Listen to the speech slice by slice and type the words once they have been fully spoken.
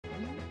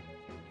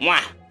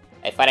Mwah!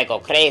 I thought I'd go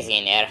crazy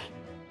in there.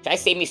 Try to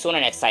save me sooner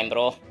next time,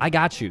 bro. I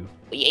got you.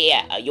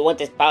 Yeah, you want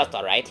this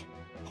pasta, right?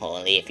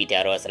 Only if you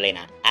tell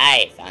Rosalina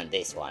I found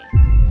this one.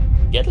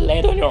 Get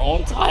laid on your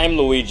own time,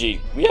 Luigi.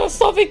 We have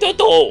something to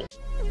do.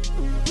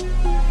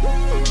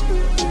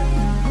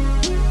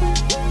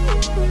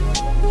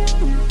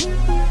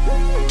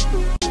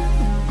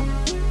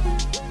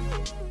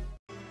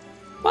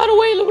 By the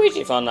way,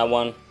 Luigi found that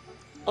one.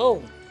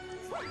 Oh,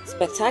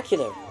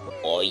 spectacular.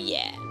 Oh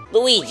yeah,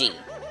 Luigi.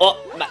 Oh,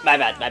 my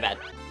bad.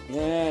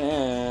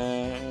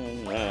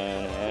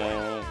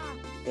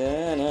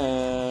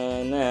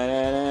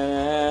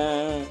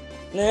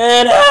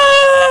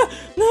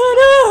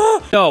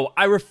 No,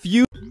 I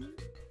refuse.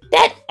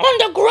 That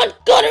underground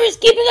gunner is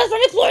keeping us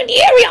from exploring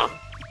the area.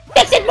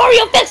 Fix it,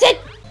 Mario, fix it.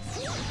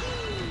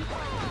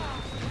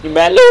 You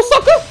mad little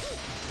sucker?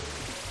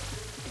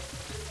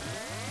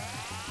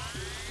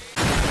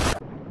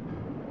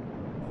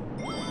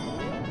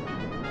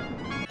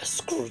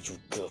 Screw you,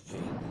 Guppy.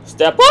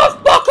 Step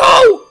off,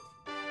 bucko!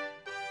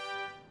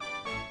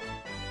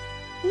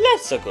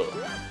 Let's go.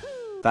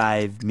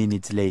 5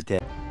 minutes later.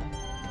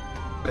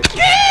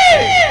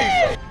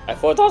 I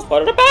thought that was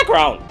part of the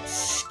background.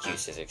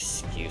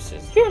 Excuses.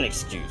 You're an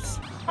excuse.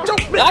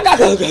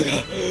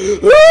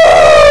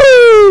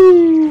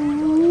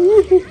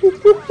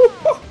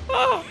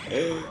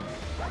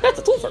 That's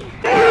a twofer.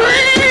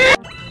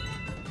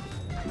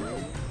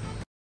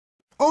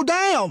 Oh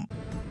damn!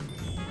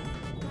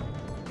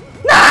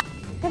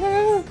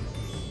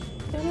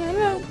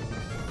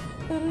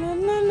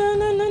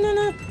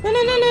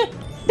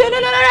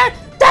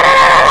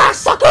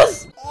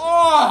 Suckers!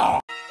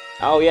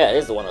 Oh yeah,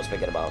 this is the one I was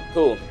thinking about.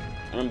 Cool.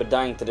 I remember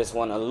dying to this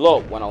one a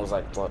lot when I was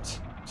like, what,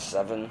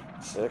 7,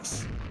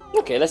 6?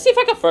 Okay, let's see if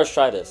I can first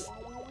try this.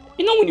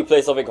 You know when you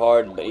play something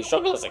hard, but you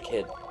struggle as a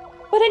kid.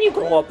 But then you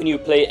grow up and you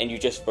play and you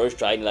just first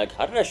try and like,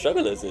 how did I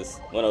struggle as this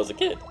when I was a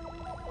kid?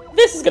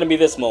 This is gonna be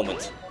this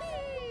moment.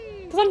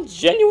 Because I'm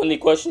genuinely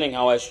questioning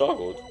how I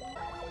struggled.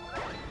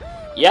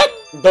 Yep,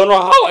 don't know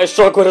how I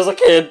struggled as a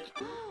kid.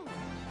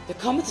 The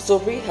comment has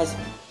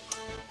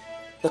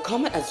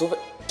over...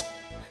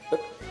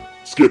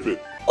 Skip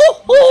it.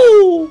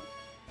 Oh!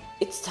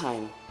 It's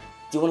time.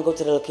 Do you want to go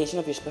to the location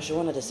of your special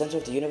one at the center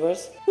of the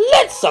universe?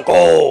 Let's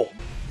go!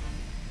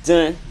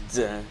 Dun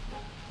dun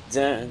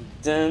dun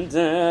dun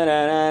dun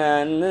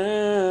dun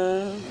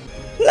dun.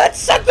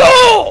 Let's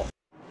go!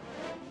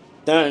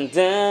 Dun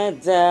dun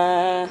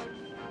dun.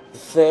 The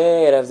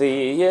fate of the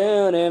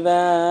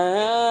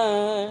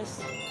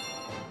universe.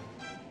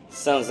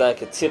 Sounds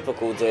like a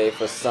typical day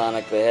for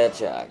Sonic the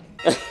Hedgehog.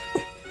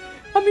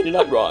 I mean, you're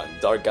not wrong.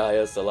 Dark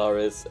Gaia,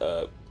 Solaris,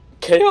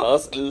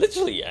 Chaos,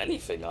 literally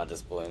anything at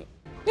this point.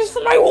 Just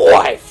for my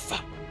wife!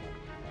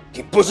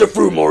 Keep pushing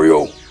through,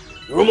 Mario.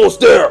 You're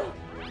almost there.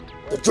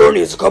 The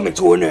journey is coming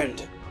to an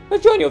end. The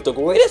journey of the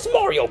greatest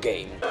Mario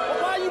game. Why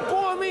are you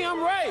boring me?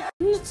 I'm right.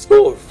 Let's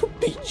go for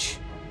beach.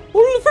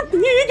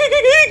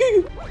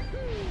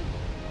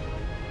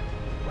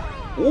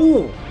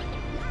 Ooh.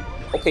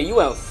 Okay, you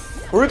went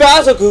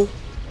Fugazaku.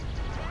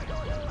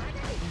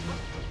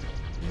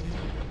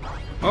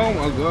 Oh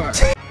my god.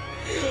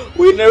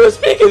 We never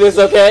speak of this,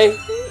 okay?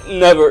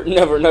 Never.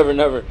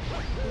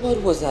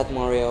 What was that,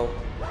 Mario?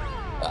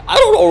 I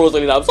don't know,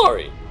 Rosalina, I'm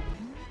sorry.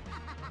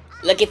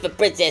 Looking for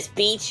Princess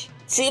Peach?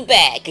 Too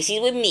bad, cause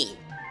she's with me.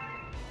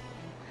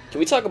 Can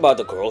we talk about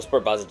the growth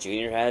spurt Bowser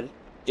Jr. had?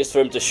 Just for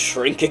him to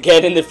shrink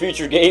again in the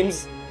future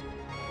games?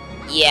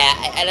 Yeah,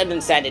 I don't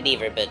understand it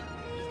either, but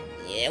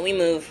yeah, we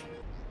move.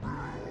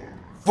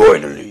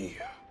 Finally!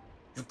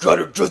 You got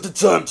here just in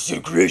time to see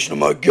the creation of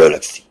my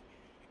galaxy.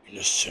 In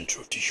the center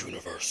of the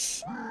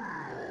universe.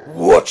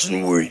 Watch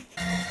and weep.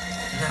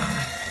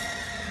 Nah,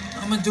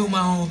 I'ma do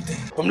my own thing.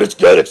 From this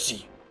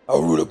galaxy,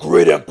 I'll rule a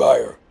great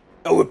empire.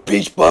 And with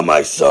Peach by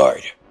my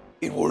side,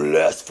 it will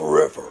last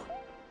forever.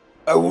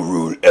 I will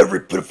rule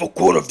every pitiful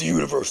corner of the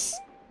universe.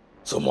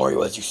 So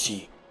Mario, as you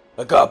see,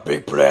 I got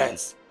big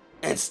plans.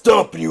 And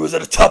stomping you is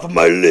at the top of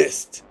my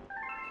list.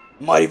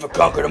 Might even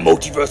conquer the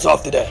multiverse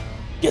after that.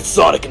 Get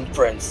Sonic and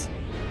friends.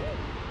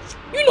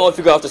 You know if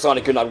you go after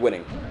Sonic, you're not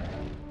winning.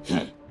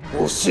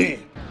 We'll see.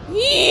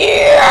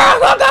 Yeah!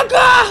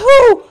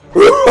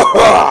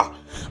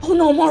 Oh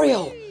no,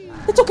 Mario!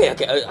 It's okay,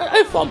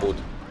 I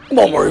fumbled. Come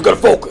on, Mario, you gotta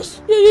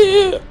focus.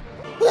 Yeah.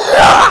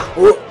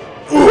 Where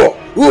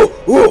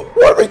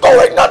are we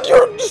going? Not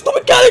your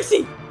stupid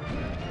galaxy!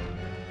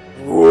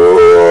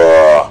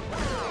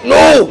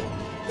 No!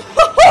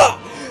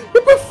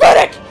 You're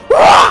pathetic!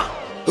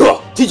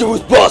 Teacher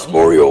was boss,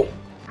 Mario!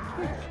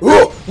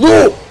 No!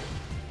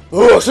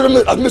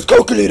 I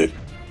miscalculated!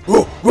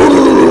 You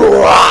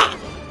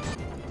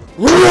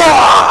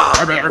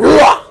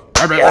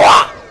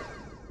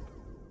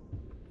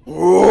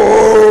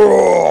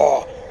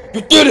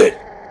did it!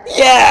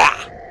 Yeah!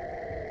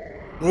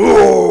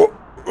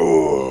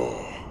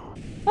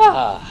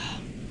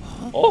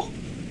 Oh?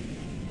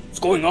 What's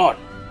going on?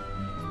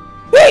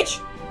 Peach!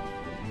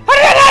 How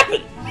did that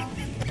happen?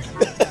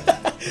 How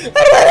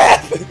did that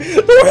happen?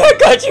 The way I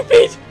got you,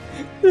 Peach!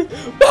 How did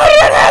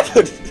that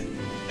happen?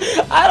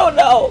 I don't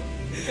know.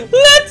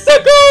 Let's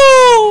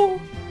go.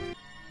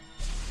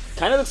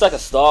 Kind of looks like a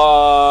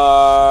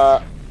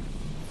star.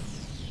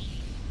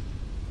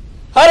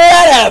 How did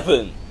that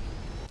happen?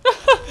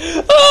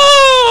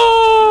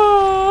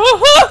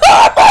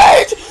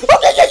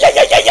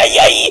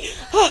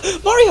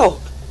 Mario!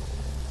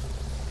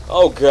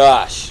 Oh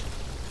gosh.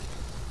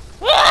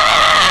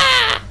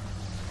 I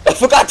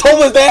forgot Tom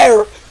was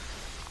there!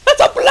 That's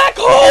a black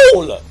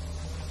hole!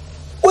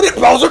 What did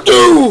Bowser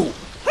do?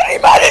 How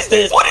many man is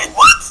this? What?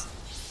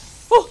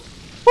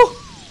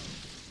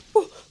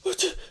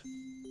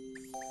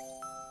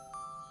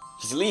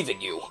 He's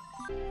leaving you.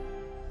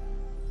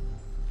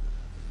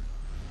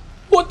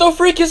 What the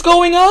freak is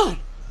going on?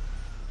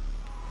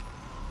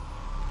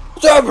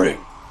 What's happening?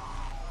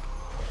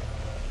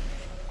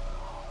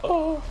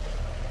 Oh.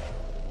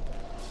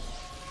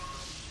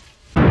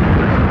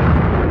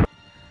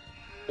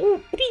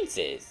 Oh,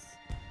 princess.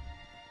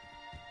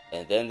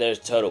 And then there's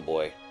Turtle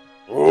Boy.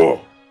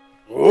 Oh,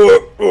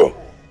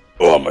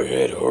 my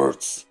head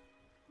hurts.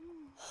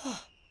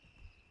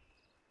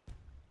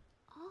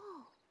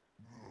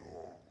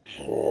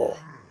 Oh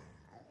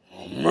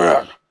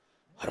man,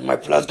 how did my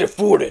plans get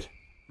thwarted?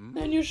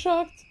 And you're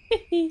shocked.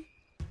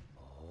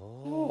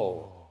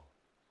 Oh.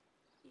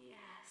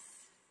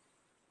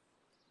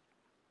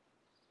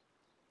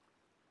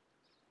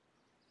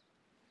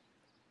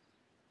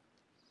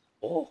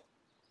 Oh.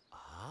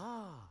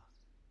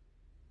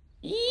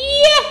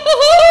 Yahoo!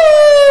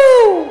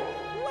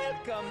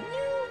 Welcome,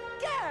 new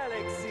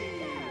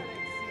galaxy.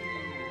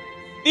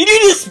 Did you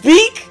just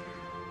speak?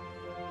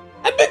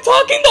 I've been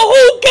talking the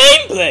whole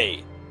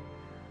gameplay.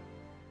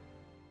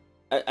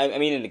 I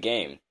mean in the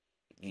game.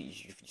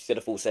 You said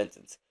a full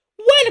sentence.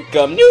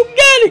 Welcome, new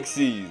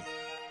galaxies.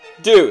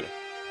 Dude.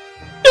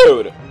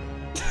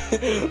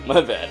 My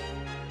bad.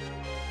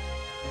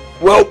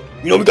 Well,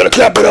 we gotta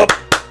clap it up.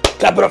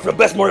 Clap it up for the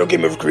best Mario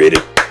game ever created.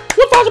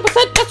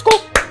 1000%, let's go.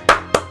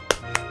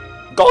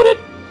 Got it.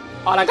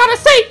 All I gotta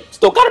say,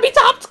 still gotta be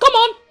topped. Come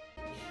on.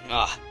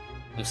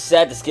 I'm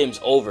sad this game's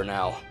over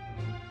now.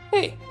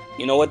 Hey,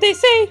 you know what they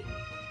say?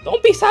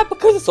 Don't be sad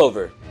because it's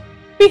over.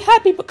 Be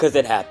happy because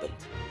it happened.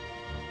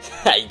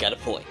 You got a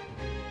point.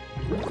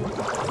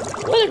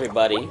 Well,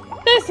 everybody,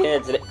 that's the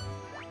end of today.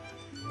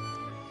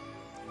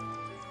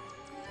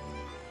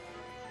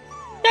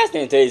 That's the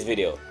end of today's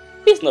video.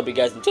 Please hope you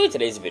guys enjoyed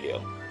today's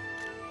video.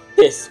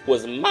 This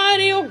was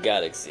Mario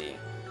Galaxy.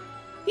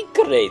 The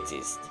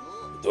greatest.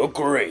 The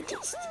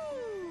greatest.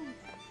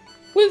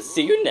 We'll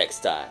see you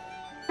next time.